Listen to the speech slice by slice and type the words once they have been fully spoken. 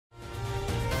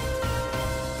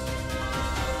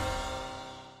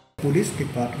Police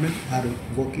department are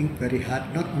working very hard,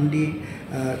 not only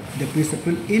the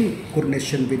principal in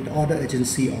coordination with the other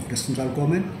agency of the central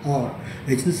government or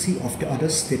agency of the other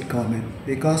state government,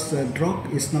 because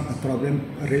drug is not a problem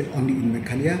only in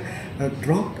Meghalaya.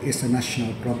 Drug is a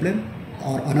national problem.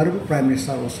 Our Honorable Prime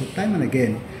Minister also time and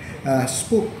again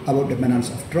spoke about the menace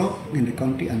of drug in the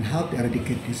country and how to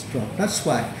eradicate this drug. That's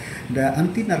why the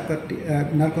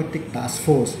anti-narcotic task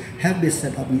force have been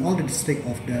set up in all the districts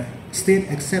of the state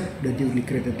except the newly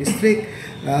created district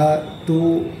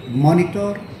to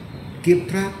monitor, keep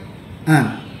track,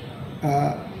 and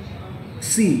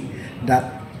see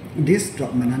that this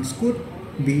drug menace could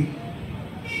be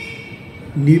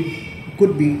nipped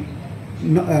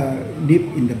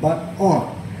in the bud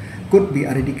or could be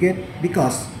eradicated,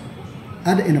 because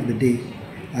at the end of the day,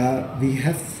 we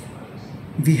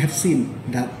have seen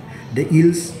that the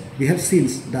ills, we have seen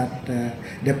that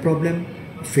the problem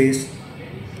faced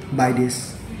by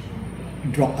this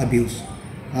drug abuse.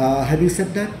 Having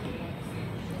said that,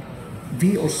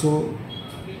 we also,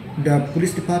 the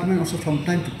police department also from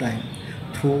time to time,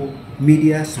 through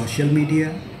media, social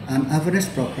media, and awareness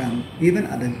program, even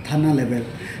at the Thana level,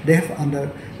 they have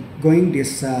undergoing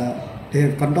this. They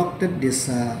have conducted this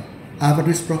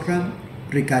awareness program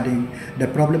regarding the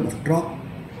problem of drug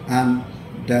and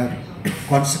the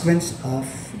consequence of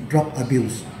drug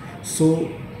abuse. So,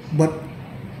 but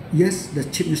yes, the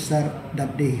Chief Minister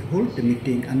that day hold the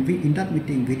meeting, and in that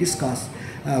meeting we discussed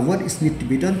what is need to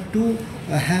be done to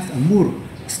have a more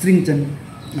stringent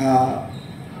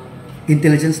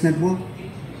intelligence network,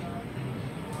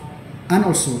 and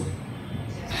also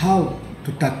how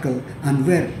to tackle and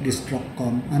where this drug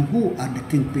come and who are the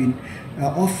kingpin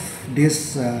of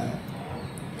this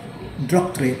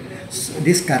drug trade,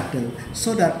 this cartel,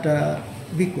 so that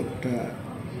we could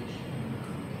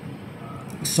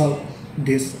solve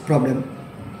this problem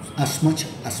as much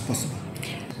as possible.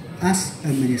 As a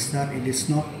minister, it is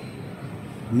not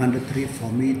mandatory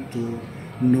for me to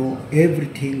know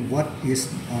everything what is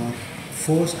our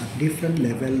force at different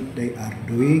level they are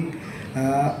doing.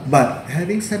 But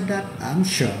having said that, I'm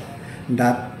sure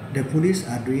that the police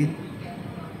are doing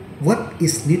what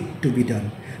is need to be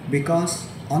done, because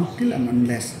until and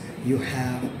unless you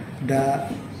have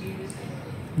the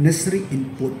necessary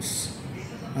inputs,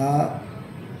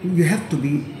 you have to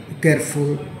be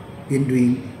careful in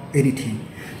doing anything.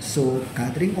 So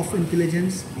gathering of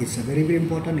intelligence is a very, very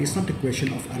important. It's not a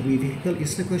question of army vehicle,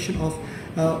 it's a question of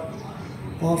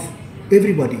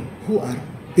everybody who are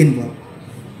involved,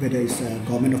 whether it's a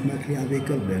government of Meghalaya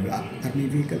vehicle, whether army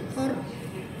vehicle or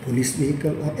police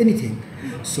vehicle or anything.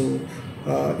 So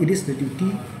it is the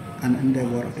duty and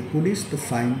endeavor of the police to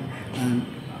find and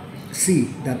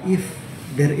see that if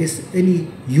there is any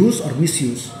use or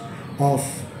misuse of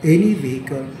any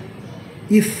vehicle,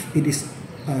 if it is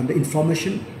the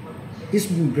information is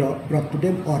being brought to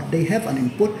them or they have an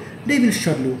input, they will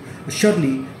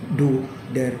surely do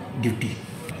their duty.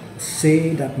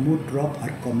 Say that more drugs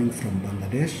are coming from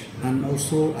Bangladesh, and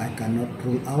also I cannot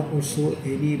rule out also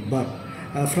any, but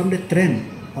from the trend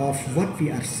of what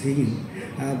we are seeing,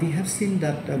 we have seen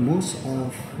that most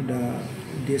of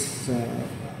this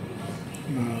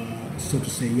so to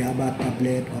say yaba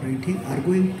tablet or anything are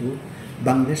going to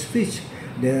Bangladesh, which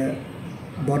the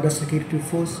border security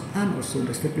force and also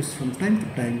the state police from time to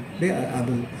time they are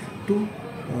able to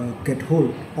get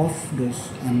hold of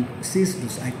those and seize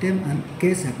those items, and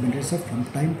case have been resolved from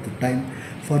time to time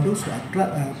for those who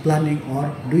are planning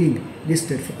or doing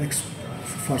this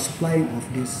for supplying of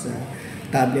this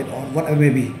tablet or whatever may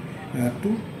be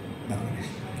to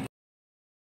Bangladesh.